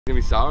Gonna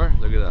be sour?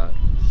 Look at that.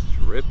 It's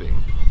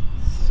dripping.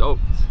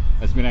 Soaked.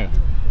 That's vinegar.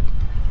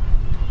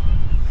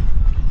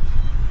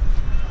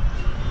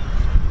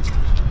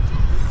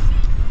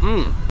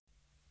 Mmm.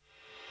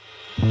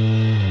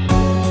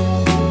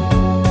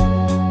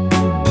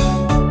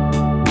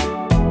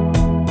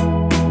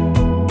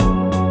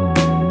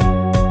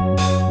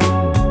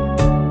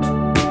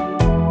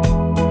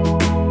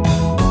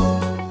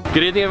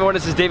 Good evening everyone,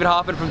 this is David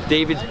Hoffman from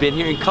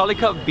Davidsbeenhere in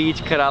Kozhikode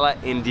Beach, Kerala,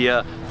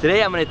 India.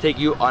 Today I'm going to take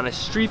you on a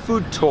street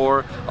food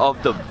tour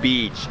of the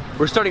beach.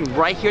 We're starting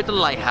right here at the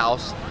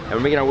lighthouse and we're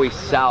making our way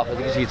south. As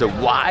you can see, it's a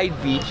wide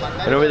beach,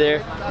 and over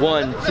there,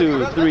 1,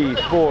 2, 3,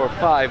 4,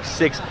 5,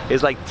 6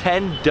 is like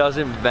 10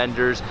 dozen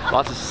vendors,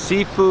 lots of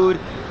seafood,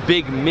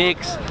 big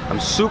mix. I'm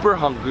super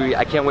hungry.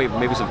 I can't wait.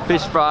 Maybe some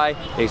fish fry,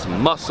 maybe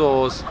some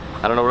mussels.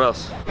 I don't know what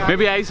else.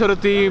 Maybe ice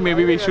roti,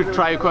 maybe we should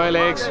try quail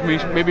eggs,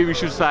 maybe we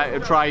should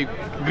try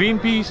green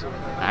peas,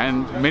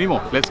 and many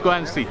more. Let's go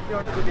and see.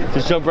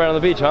 Just jump right on the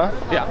beach, huh?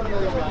 Yeah.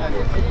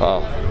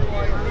 Oh.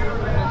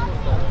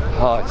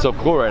 Oh, it's so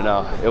cool right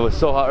now. It was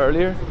so hot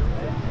earlier.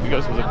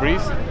 Because of the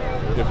breeze,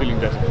 you're feeling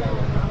better.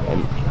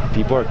 And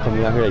people are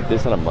coming out here like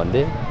this on a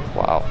Monday?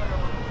 Wow.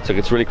 So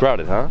it's really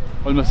crowded, huh?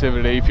 Almost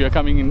every day. If you're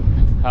coming in,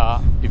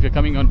 if you're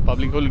coming on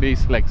public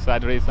holidays like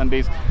Saturdays,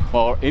 Sundays,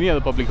 or any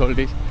other public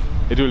holidays,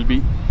 it will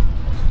be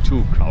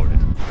too crowded.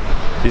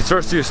 These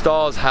first two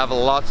stalls have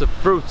lots of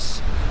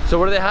fruits. So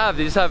what do they have?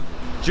 They just have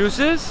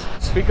juices?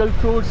 Pickled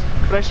fruits,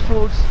 fresh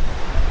fruits.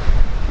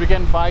 We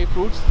can buy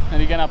fruits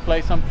and you can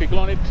apply some pickle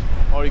on it,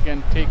 or you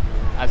can take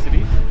as it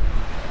is.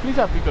 These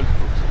are pickled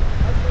fruits.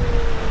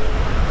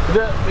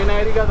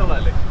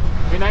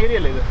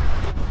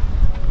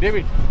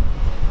 David,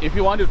 if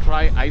you want to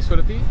try ice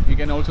roti, you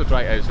can also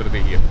try ice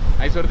roti here.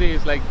 Ice roti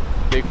is like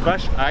they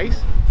crush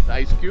ice, the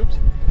ice cubes,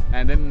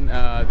 and then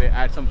they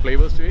add some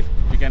flavors to it.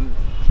 You can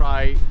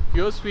try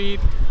pure sweet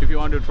if you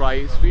want to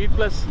try sweet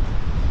plus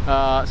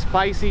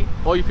spicy,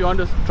 or if you want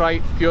to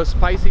try pure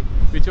spicy,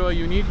 whichever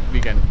you need, we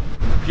can.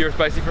 Pure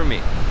spicy for me.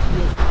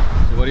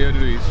 So what you have to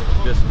do is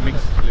just mix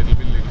a little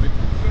bit.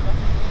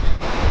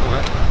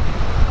 Okay.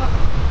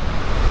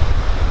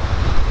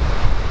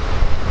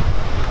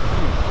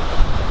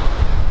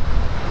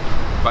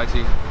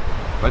 Spicy.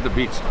 Right at the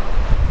beach.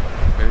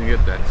 I didn't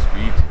get that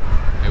sweet.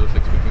 I was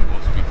expecting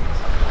more sweetness.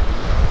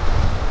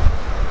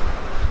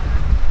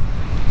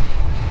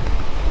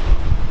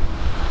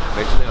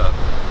 Basically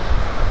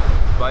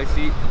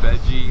spicy,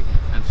 veggie,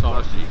 And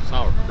sour. slushy.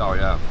 Sour. Sour,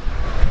 yeah.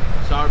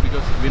 Sour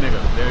because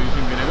vinegar. They are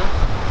using vinegar.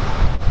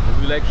 If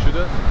you like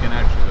sugar, you can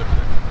add sugar to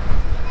that.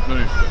 No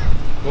need sugar.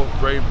 Oh,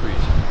 brain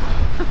freeze.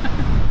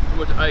 Too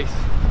much ice.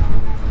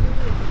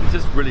 It's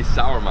just really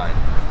sour, mine.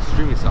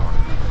 Extremely sour.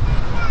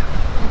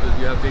 Because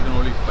you have taken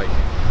only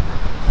spicy.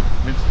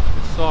 Means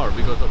it's sour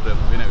because of the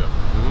vinegar.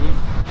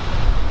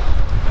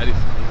 That is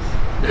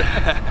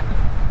nice.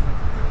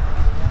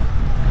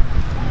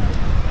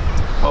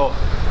 Oh,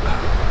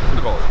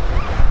 it's cold.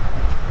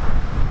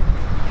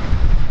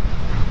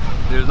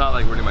 It's not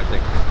like really my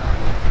thing.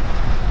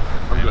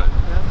 I'm good.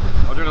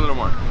 I'll drink a little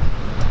more.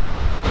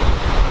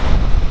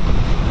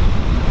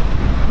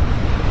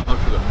 No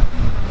sugar.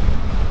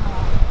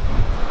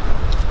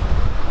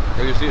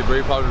 As you see, it's a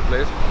very popular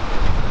place.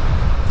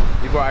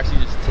 People are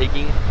actually just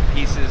taking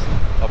pieces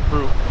of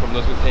fruit from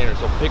those containers.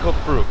 So pickled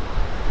fruit.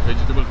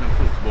 Vegetables and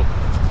fruits, both.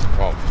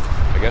 Oh,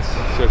 I guess,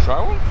 should I try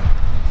one?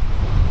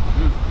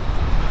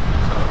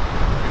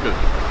 Good.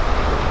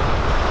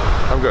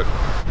 I'm good.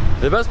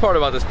 The best part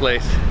about this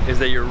place is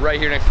that you're right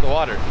here next to the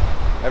water.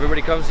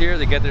 Everybody comes here,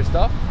 they get their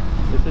stuff,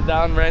 they sit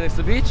down right next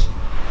to the beach,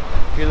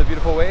 hear the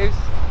beautiful waves.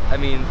 I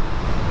mean,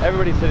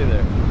 everybody's sitting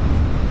there.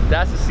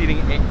 That's the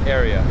seating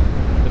area,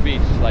 the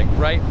beach, like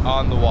right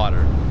on the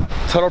water.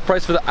 Total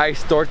price for the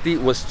ice roti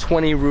was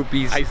 20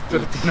 rupees. Ice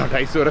roti, not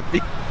ice roti.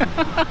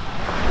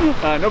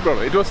 No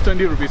problem. It was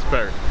 20 rupees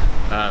per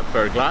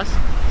glass.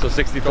 So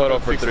 60 total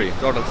for 60, 3.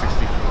 Total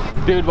 60.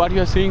 David, what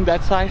you are seeing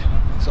that side,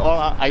 it's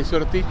all ice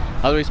roti,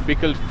 otherwise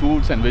pickled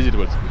fruits and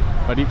vegetables.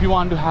 But if you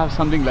want to have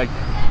something like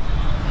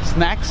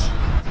snacks,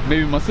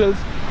 maybe mussels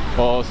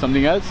or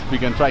something else, we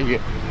can try here.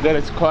 There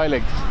is quail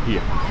eggs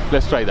here.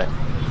 Let's try that.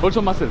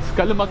 Also mussels.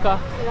 Kallumakkaya.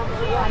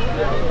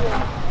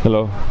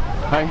 Hello.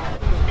 Hi.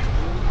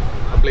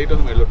 A plate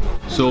of melon.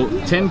 So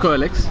 10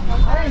 quail eggs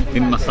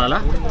in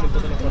masala.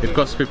 It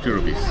costs 50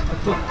 rupees.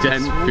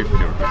 Just 50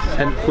 rupees.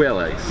 10 quail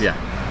eggs. Yeah.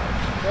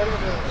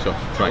 So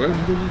try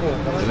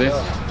this.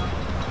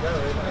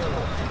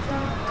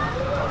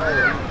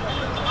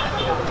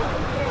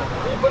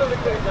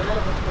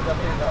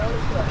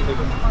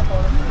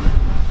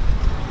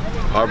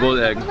 Hard-boiled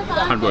egg.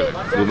 Hard-boiled egg.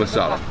 With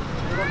masala.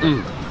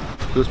 Mmm.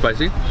 A little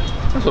spicy.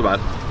 Not so bad.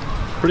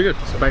 Pretty good.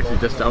 Spicy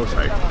just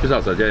outside. Just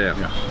outside,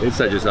 yeah.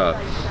 Inside just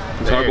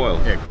It's hard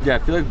boiled. Egg. Yeah, I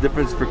feel like the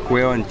difference for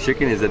quail and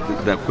chicken is that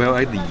the quail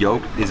egg, the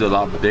yolk is a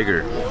lot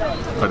bigger.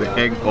 But the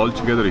egg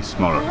altogether is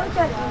smaller.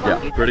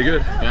 Yeah, pretty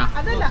good. Yeah.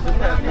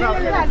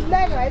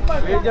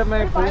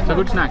 It's a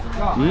good snack.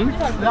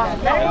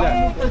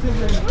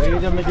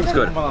 It's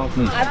good.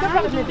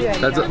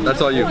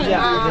 That's all you. I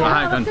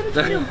can't.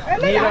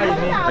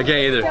 I can't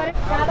either.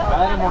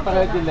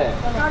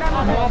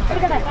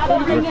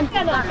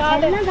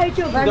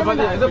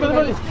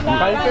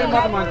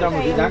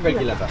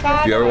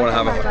 If you ever want to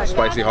have a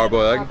spicy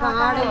hard-boiled egg,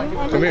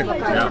 come here.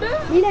 Yeah.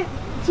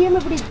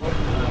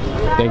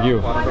 Thank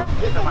you.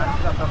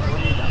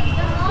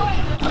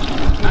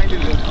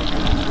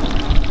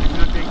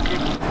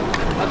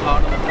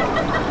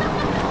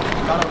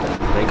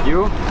 Thank you.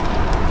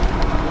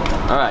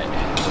 All right.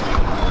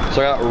 So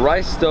I got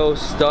rice dough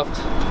stuffed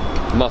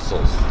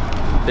mussels.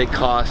 They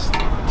cost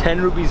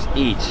 10 rupees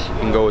each. You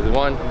can go with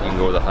 1, you can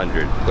go with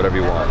 100, whatever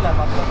you want.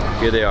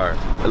 Here they are.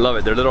 I love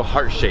it. They're little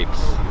heart shapes.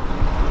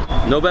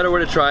 No better way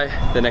to try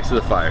than next to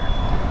the fire.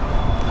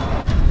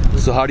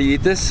 So how do you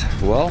eat this?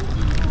 Well,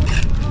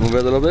 move it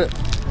a little bit.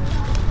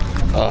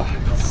 Oh,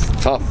 it's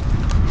tough.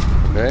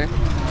 Okay,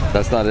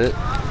 that's not it.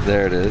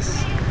 There it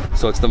is.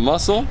 So it's the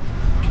mussel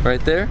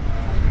right there.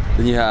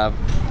 Then you have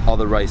all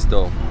the rice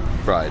dough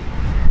fried.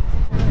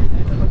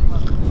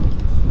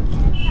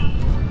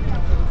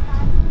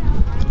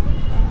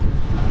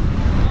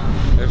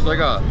 It's like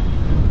a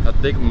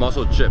thick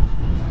mussel chip.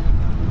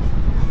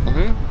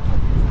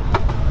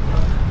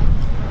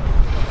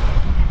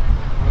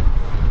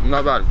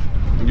 Not bad.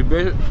 You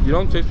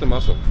don't taste the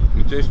mussel.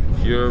 You taste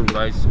pure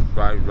rice,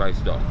 fried rice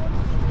dough.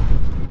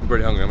 I'm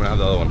pretty hungry. I'm gonna have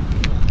the other one.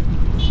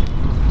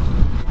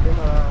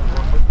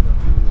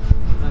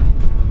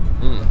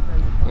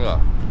 Yeah.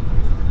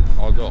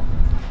 All dough.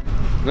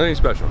 Nothing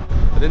special.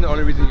 I think the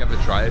only reason you have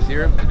to try this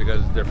here is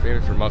because they're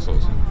famous for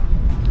mussels.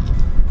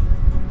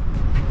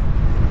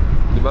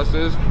 The best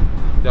is,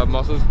 they have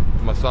mussels,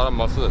 masala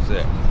mussel, that's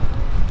it.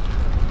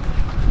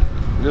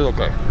 It is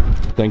okay.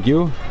 Thank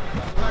you.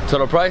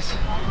 Total price,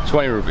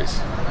 20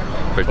 rupees.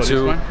 For two.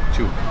 This one?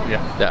 2,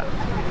 yeah. Yeah.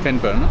 10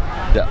 per, no?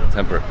 Yeah,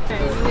 10 per.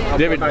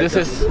 David, this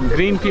is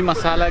green pea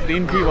masala,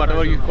 green pea,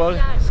 whatever you call,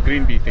 it's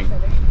green pea thing.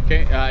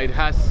 Okay, it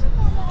has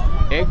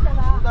egg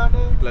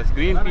plus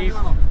green peas,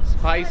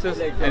 spices,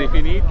 and if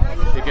you need,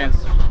 you can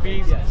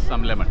squeeze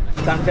some lemon.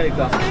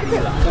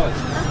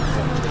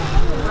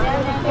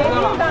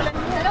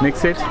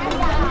 Mix it.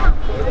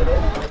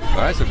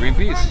 Alright, so green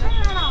peas.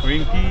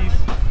 Green peas.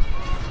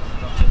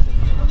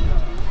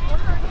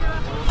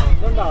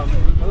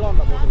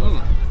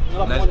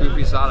 Nice green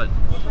pea salad.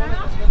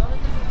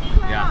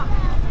 Yeah.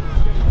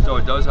 So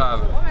it does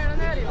have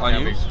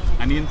onions.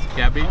 Onions,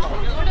 cabbage,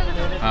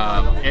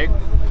 egg,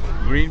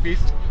 green peas,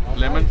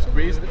 lemon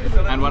squeezed,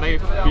 and what I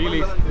feel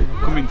is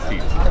cumin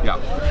seeds. Yeah.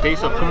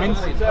 Taste of cumin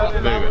seeds,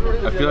 very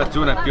good. I feel that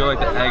too, and I feel like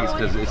the eggs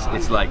because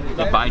it's like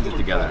it binds it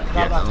together.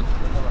 Yes.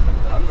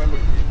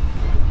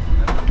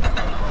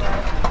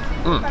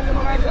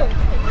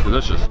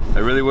 Delicious. I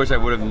really wish I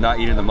would have not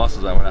eaten the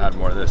mussels. I would have had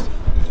more of this.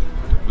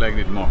 Like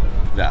it more.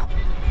 Yeah.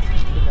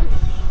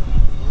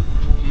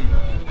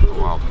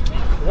 Wow.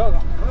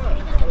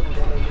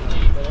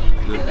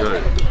 This is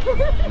good.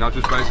 Not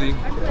too spicy.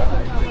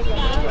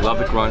 Love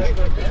the crunch.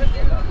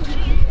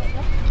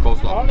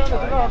 Coleslaw.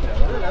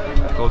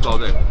 Coleslaw all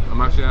day.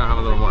 I'm actually gonna have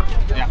a little more.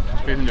 Yeah,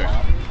 please enjoy.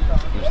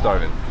 I'm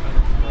starving.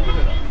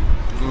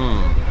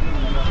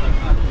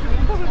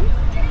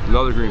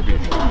 Love the green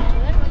peas.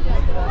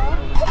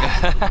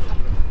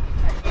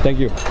 Thank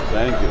you.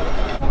 Thank you.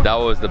 That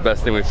was the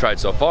best thing we've tried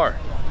so far.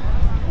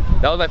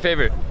 That was my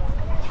favorite.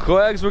 Quail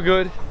eggs were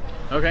good.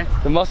 Okay.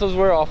 The mussels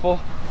were awful.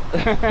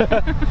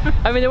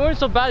 I mean, they weren't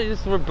so bad, they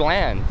just were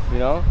bland, you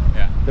know?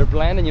 Yeah. They're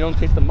bland and you don't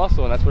taste the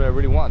mussel, and that's what I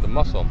really want, the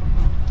mussel.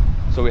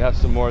 So we have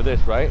some more of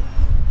this, right?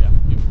 Yeah.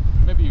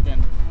 Maybe you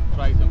can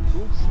try some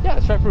fruits. Yeah,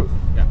 let's try fruit.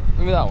 Yeah.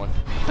 Give me that one.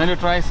 Then you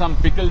try some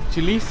pickled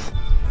chilies.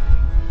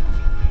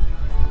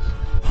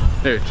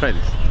 There, try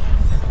this.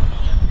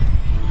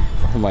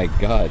 Oh my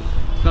god.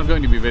 It's not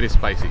going to be very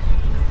spicy.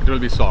 It will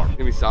be sour. It's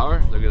gonna be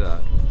sour? Look at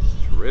that.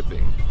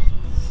 Dripping.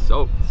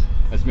 Soaked.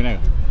 That's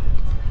vinegar.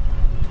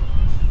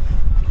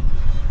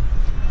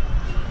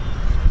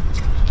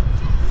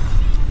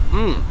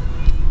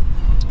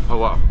 Oh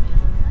wow.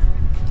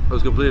 I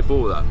was completely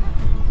full with that.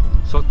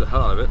 Soaked the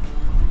hell out of it.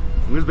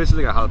 This is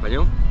basically like a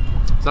jalapeno.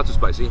 It's not too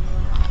spicy.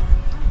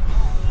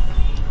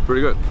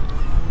 Pretty good.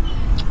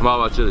 I'm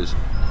all about chilies.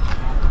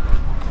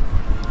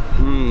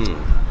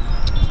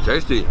 It's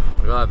tasty.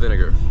 Look at that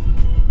vinegar.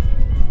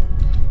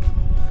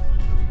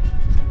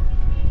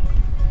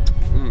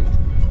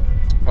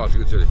 Oh, it's a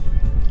good chili.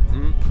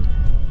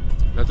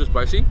 Not too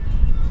spicy.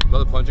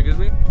 Love the punch it gives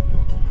me.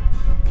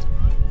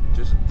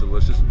 Just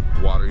delicious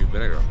watery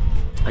vinegar.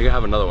 I can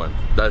have another one.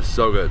 That's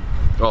so good.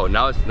 Oh,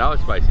 now it's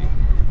spicy.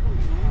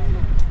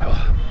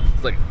 Oh,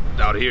 it's like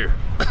out here.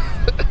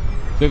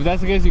 So if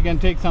that's the case, you can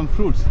take some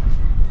fruits.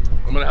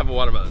 I'm gonna have a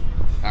watermelon,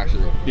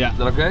 actually. Yeah. Is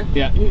that okay?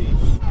 Yeah.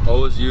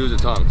 Always use the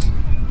tongs.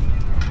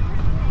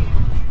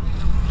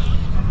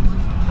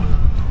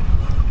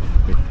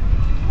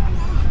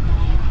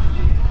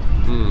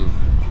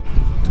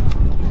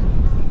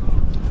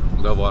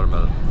 Love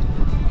watermelon.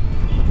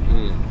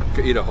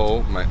 Could eat a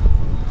whole.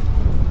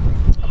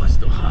 Oh, it's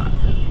still hot.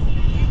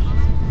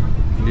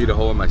 Eat a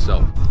hole in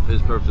myself.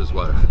 It's perfect as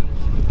water.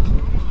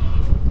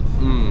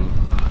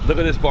 Look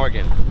at this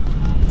bargain.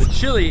 The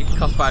chili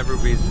cost 5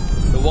 rupees.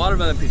 The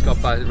watermelon piece cost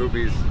 5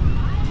 rupees.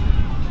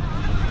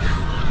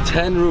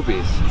 10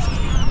 rupees.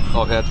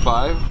 Oh, that's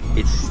 5?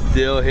 It's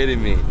still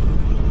hitting me.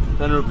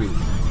 10 rupees.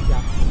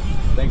 Yeah.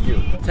 Thank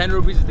you. 10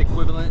 rupees is the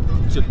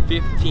equivalent to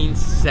 15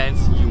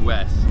 cents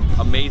US.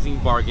 Amazing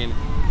bargain.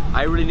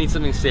 I really need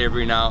something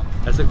savory now.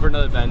 Let's look for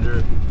another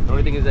vendor. The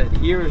only thing is that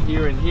here,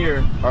 here, and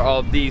here are all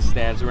of these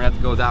stands, so we're gonna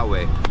have to go that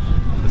way.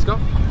 Let's go.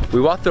 We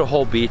walked through the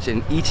whole beach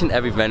and each and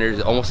every vendor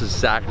is almost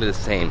exactly the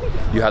same.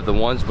 You have the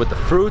ones with the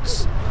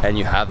fruits and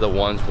you have the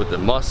ones with the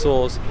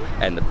mussels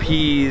and the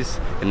peas,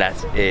 and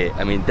that's it.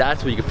 I mean,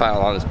 that's what you can find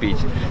along this beach.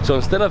 So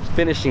instead of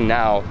finishing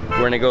now,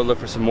 we're gonna go look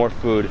for some more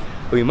food.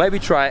 We might be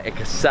trying a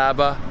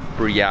Cassava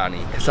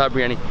Biryani. Cassava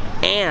Biryani,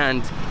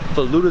 and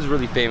Faluda is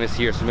really famous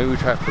here, so maybe we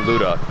try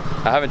Faluda.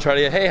 I haven't tried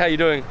it yet. Hey, how you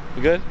doing?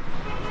 You good?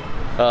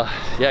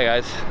 Yeah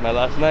guys, my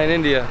last night in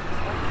India.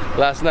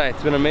 Last night,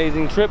 it's been an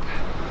amazing trip.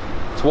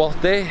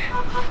 12th day,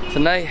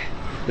 tonight,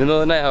 in the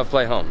middle of the night I have a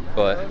flight home.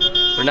 But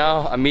for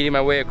now, I'm meeting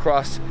my way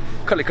across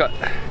Calicut.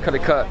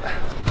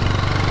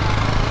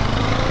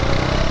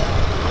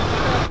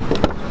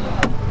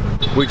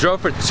 We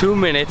drove for 2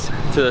 minutes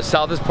to the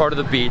southwest part of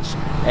the beach,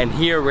 and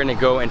here we're gonna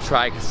go and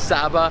try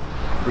Cassava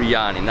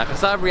Biryani. Now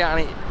Cassava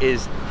Biryani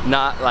is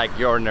not like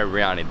your ordinary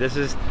biryani. This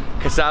is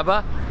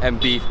cassava and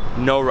beef,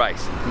 no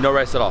rice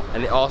at all.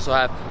 And they also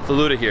have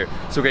Faluda here.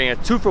 So we're getting a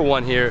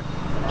 2-for-1 here.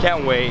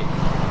 Can't wait.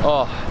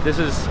 Oh, this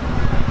is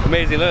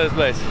amazing. Look at this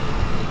place.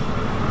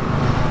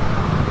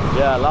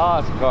 Yeah,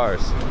 lots of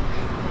cars.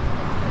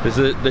 This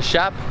is the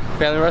Shop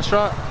family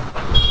restaurant.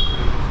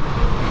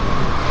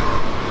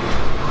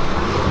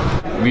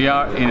 We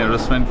are in a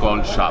restaurant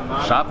called Shop.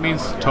 Shop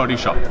means toddy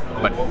shop,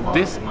 but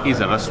this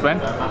is a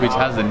restaurant which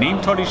has the name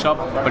toddy shop,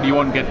 but you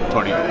won't get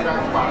toddy.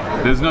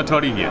 There's no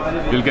toddy here.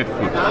 You'll get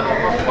food.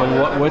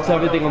 And what's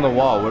everything on the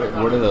wall?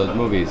 What are those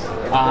movies?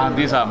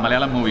 These are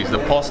Malayalam movies. The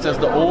posters,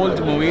 the old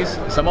movies.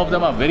 Some of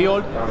them are very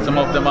old. Some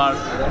of them are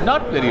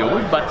not very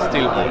old, but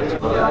still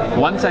old.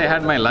 Once I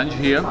had my lunch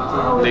here,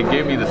 they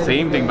gave me the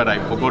same thing, but I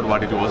forgot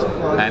what it was.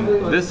 And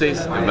this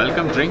is a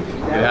welcome drink.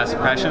 It has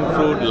passion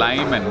fruit,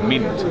 lime, and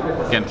mint.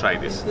 You can try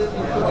this.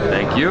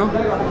 Thank you.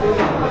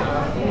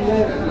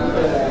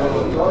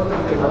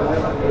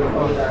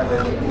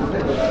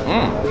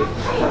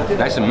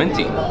 Nice and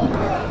minty. Oh.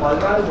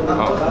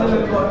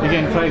 You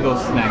can try those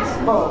snacks.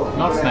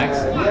 Not snacks.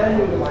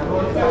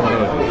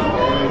 Whatever.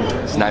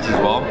 Snacks as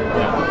well?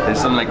 Yeah. There's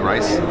something like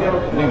rice. I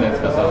think that's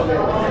cassava.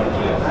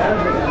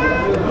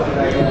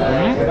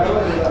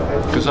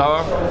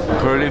 Cassava,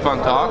 curly leaf on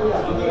top, a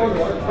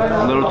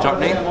little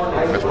chutney,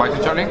 a spicy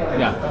chutney.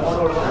 Yeah.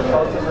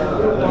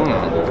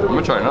 I'm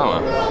gonna try another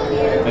one.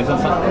 There's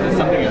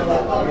something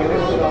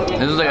else.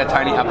 This is like a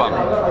tiny appam.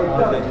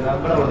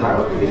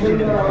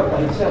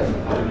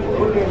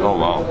 Oh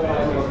wow.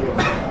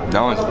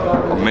 That one's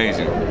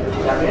amazing.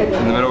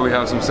 In the middle we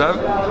have some sev.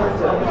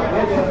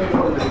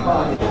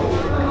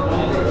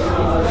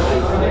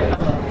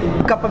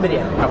 Kappa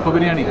biryani. Kappa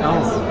biryani.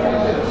 Oh.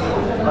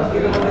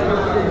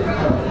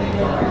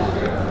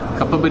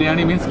 Kappa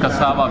biryani means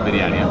cassava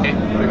biryani, okay?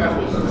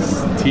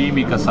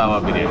 Steamy cassava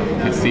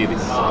biryani. Let's see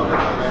this.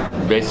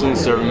 Basically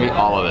serving me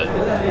all of it.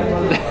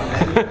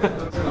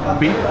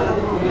 Beef,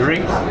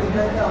 drinks,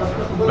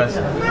 plus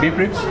beef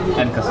ribs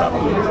and cassava.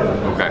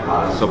 Okay,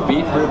 so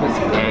beef ribs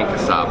and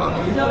cassava.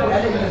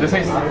 This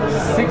is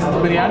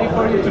 6th biryani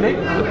for you today? I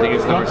think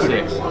it's number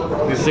 6.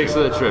 This is 6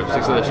 of the trip.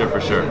 6 of the trip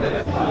for sure.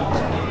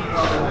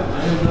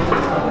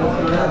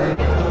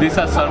 These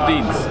are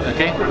sardines,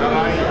 okay?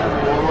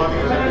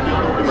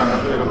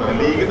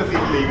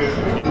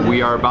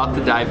 We are about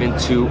to dive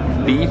into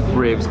beef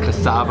ribs,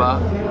 cassava,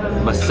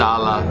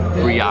 masala,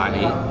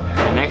 biryani.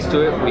 And next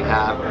to it we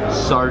have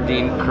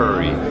sardine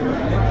curry.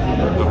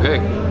 Okay,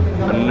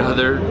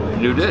 another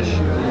new dish.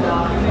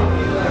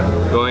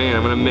 Going in,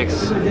 I'm gonna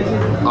mix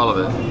all of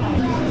it.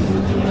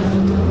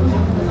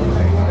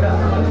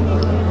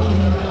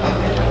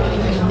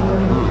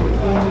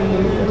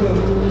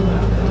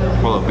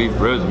 Well, the beef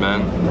ribs,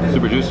 man,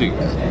 super juicy.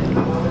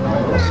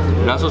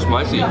 Not so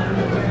spicy. I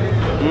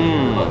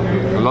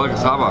love the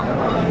cassava.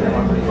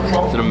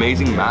 It's an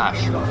amazing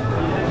mash.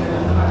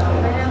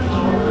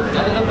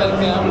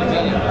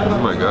 Oh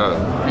my god.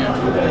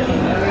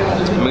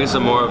 I'm gonna get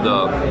some more of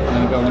the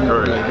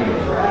curry.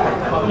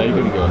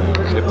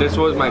 If this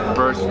was my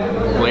first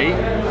plate,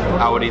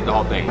 I would eat the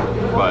whole thing.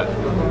 But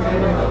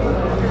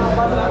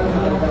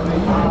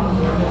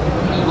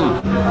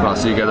wow,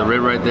 so you got the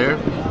rib right there.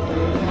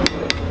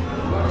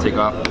 Take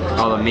off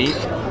all the meat.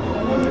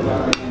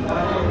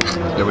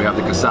 Then we have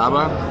the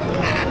cassava.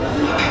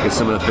 Get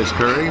some of the fish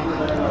curry.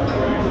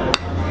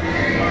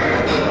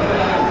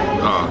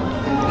 Oh,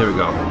 here we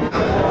go.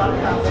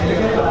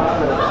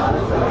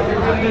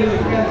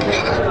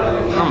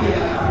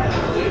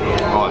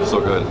 Oh, it's so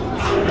good.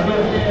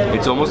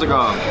 It's almost like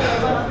a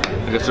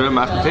straight up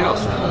mashed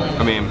potatoes.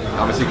 I mean,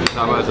 obviously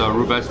cassava is a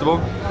root vegetable,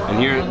 and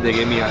here they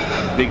gave me a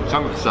big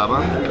chunk of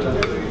cassava.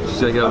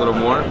 So I get a little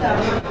more.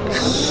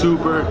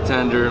 Super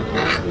tender.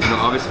 You know,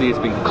 obviously it's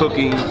been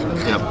cooking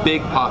in a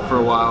big pot for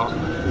a while.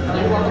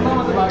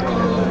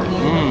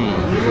 Mmm,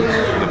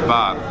 the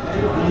fat.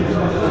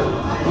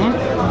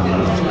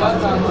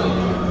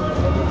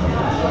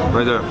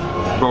 Right there,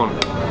 bone.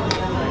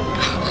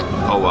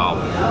 Oh wow.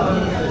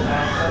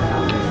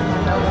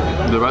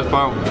 The best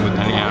part with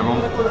any animal,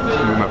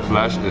 with my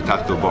flesh, is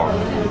attached to a bone.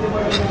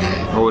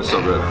 Oh, it's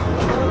so good.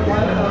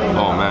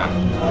 Oh man.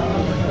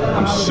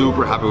 I'm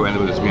super happy we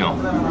ended with this meal.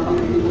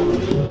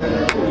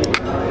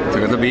 So I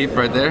got the beef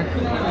right there.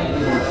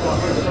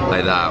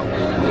 Like that.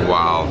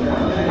 Wow.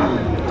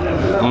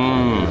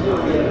 Mmm.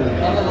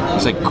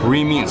 It's like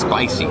creamy and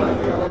spicy.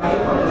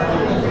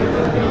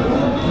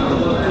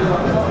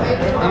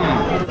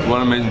 What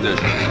an amazing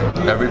dish.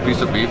 Every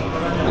piece of beef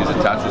is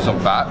attached with some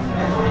fat.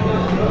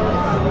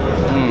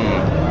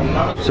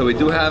 So we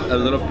do have a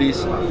little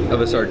piece of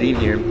a sardine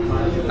here.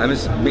 I'm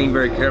just being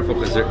very careful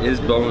because there is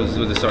bones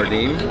with the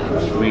sardine.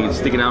 I mean, it's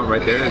sticking out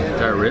right there, the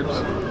entire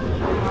ribs.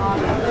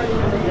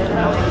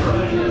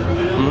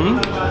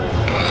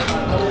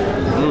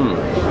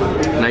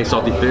 Nice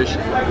salty fish.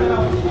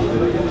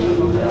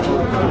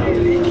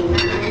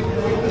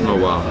 Oh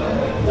wow.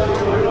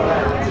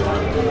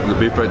 And the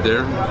beef right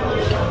there.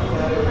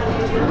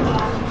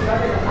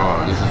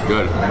 Oh, this is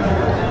good.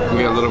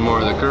 We got a little more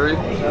of the curry.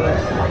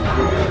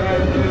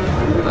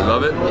 I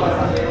love it.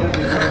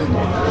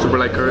 Super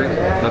light curry,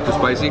 not too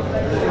spicy.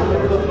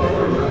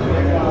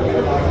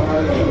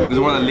 This is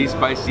one of the least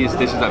spiciest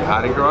dishes I've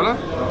had in Kerala.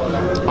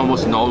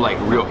 Almost no like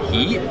real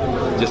heat,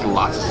 just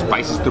lots of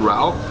spices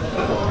throughout.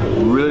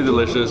 Really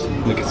delicious.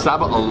 The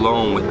cassava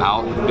alone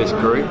without fish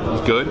curry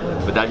is good,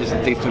 but that just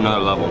takes to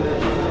another level.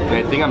 And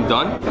I think I'm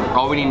done.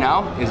 All we need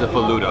now is a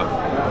faluda.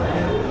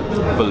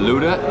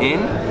 Faluda in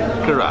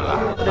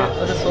Kerala.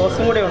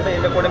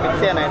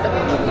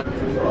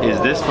 Is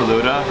this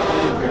faluda?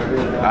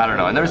 I don't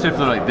know. I never seen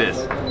faluda like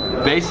this.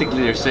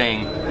 Basically, they're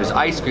saying there's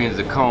ice cream, there's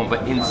a cone,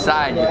 but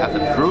inside you have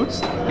the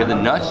fruits, you have the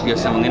nuts, you have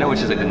semolina,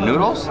 which is like the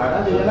noodles.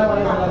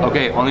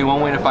 Okay, only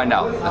one way to find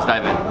out. Let's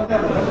dive in.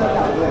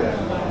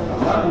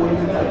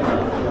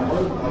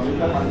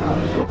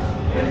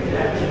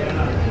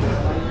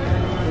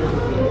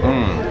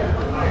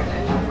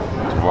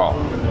 Wow.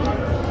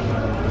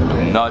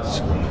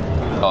 Nuts.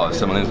 Oh,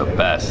 semolina's the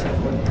best.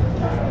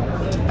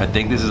 I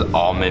think this is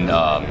almond.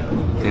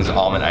 This is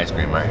almond ice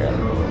cream right here.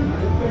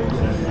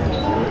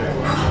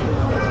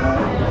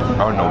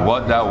 I don't know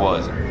what that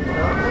was.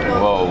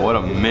 Whoa, what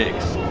a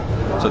mix.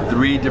 So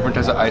 3 different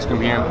types of ice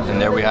cream here, and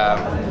there we have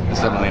the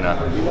semolina.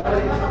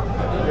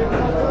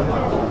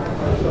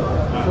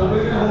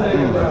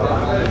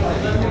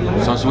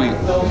 So sweet.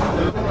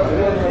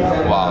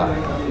 Wow.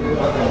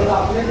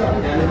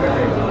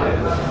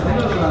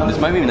 This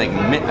might be like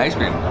mint ice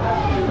cream.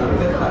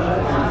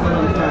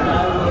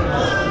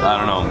 I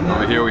don't know.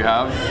 Over here we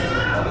have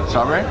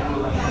strawberry.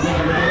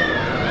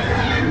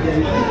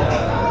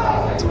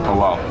 Oh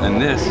wow.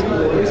 And this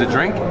is a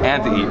drink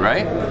and to eat,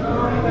 right?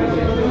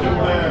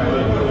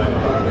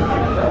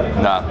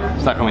 Nah,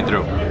 it's not coming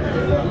through.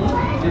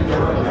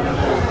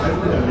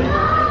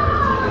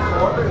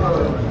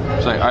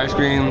 It's like ice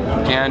cream,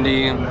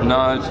 candy,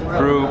 nuts,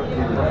 fruit.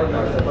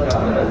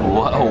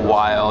 What a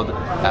wild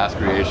ass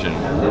creation.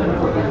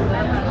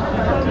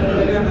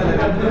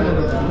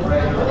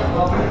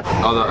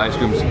 All the ice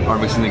creams are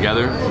mixing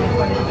together.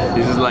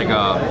 This is like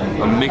a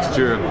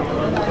mixture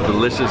of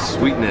delicious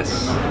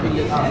sweetness.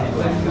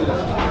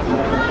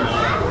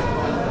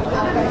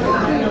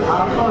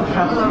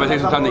 I'm gonna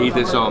take some time to eat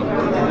this, so I'm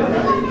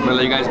gonna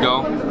let you guys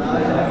go.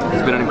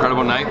 It's been an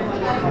incredible night.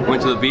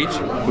 Went to the beach.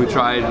 We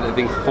tried, I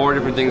think, 4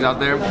 different things out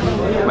there.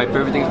 My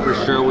favorite things for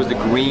sure was the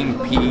green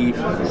pea /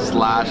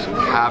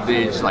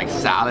 cabbage like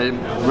salad.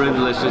 Really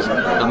delicious.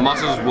 The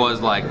mussels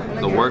was like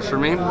the worst for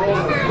me.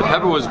 The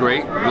pepper was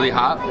great, really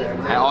hot.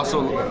 I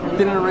also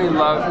didn't really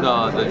love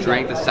the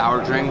drink, the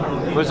sour drink,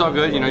 but it's all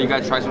good. You know, you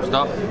gotta try some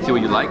stuff, see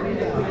what you like.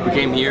 We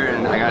came here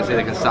and I gotta say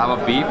the cassava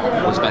beef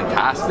was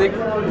fantastic,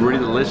 really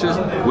delicious,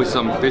 with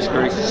some fish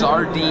curry,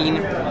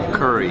 sardine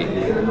curry,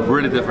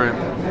 really different,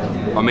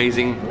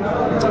 amazing.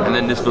 And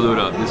then this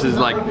faluda, this is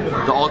like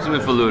the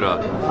ultimate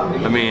faluda.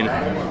 I mean,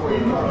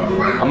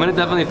 I'm gonna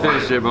definitely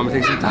finish it, but I'm gonna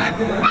take some time.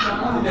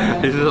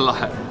 This is a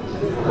lot.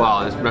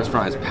 Wow, this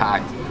restaurant is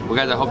packed. Well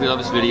guys, I hope you love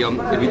this video.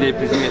 If you did,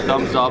 please give me a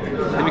thumbs up.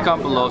 Leave me a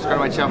comment below, subscribe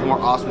to my channel for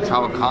more awesome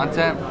travel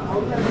content.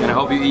 And I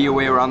hope you eat your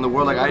way around the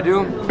world like I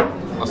do.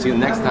 I'll see you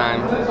next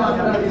time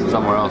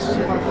somewhere else.